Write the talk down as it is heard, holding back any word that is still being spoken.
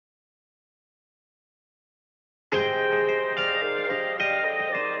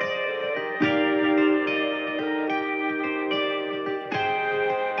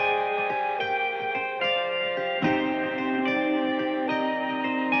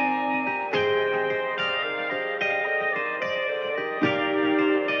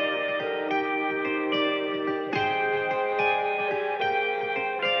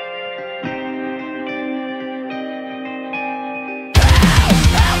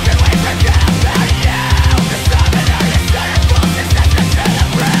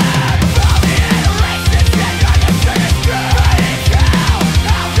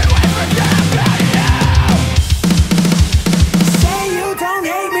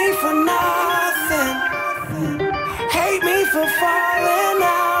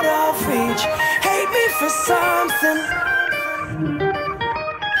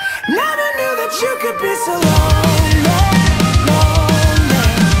be so lonely, lonely.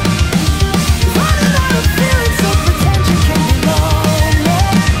 Running out of feelings, so pretend you can be lonely,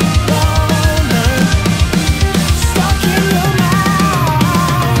 lonely. Stuck in your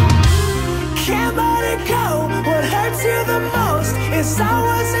mind, can't let it go. What hurts you the most is I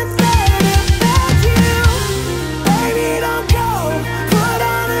wasn't there to beg you. Baby, don't go, put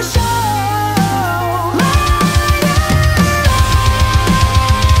on a show.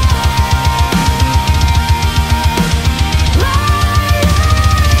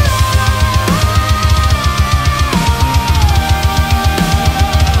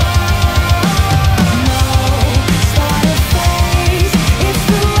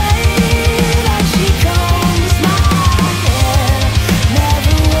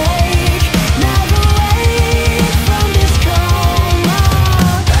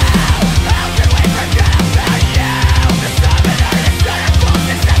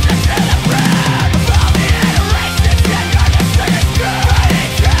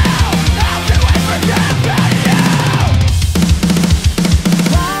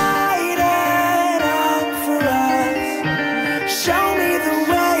 Show me the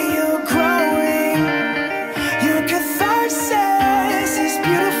way you're growing. Your catharsis is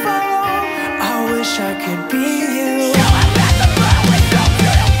beautiful. I wish I could be you.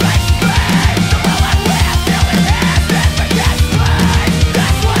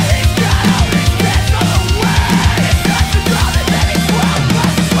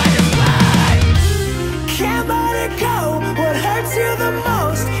 Can't let it go. What hurts you the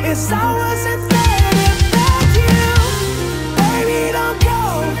most is I wasn't there to beg you. Baby, don't go,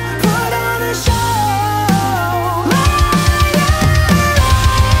 put on a show.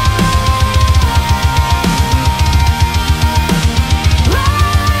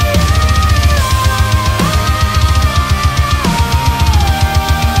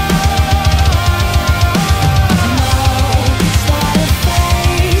 Start a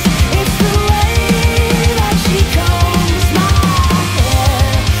phase, it's the way that she combs my hair.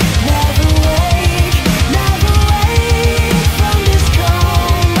 Never wake from this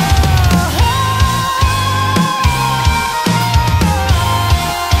coma.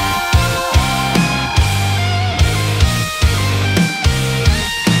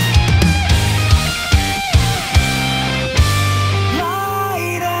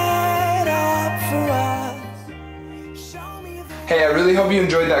 Light it up for us. Show me the Hey, I really hope you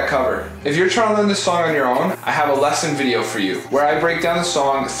enjoyed that cover. If you're trying to learn this song on your own, I have a lesson video for you, where I break down the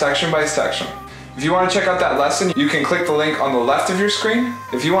song section by section. If you want to check out that lesson, you can click the link on the left of your screen.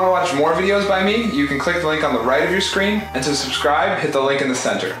 If you want to watch more videos by me, you can click the link on the right of your screen. And to subscribe, hit the link in the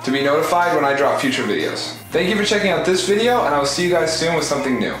center to be notified when I drop future videos. Thank you for checking out this video, and I will see you guys soon with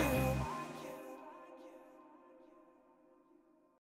something new.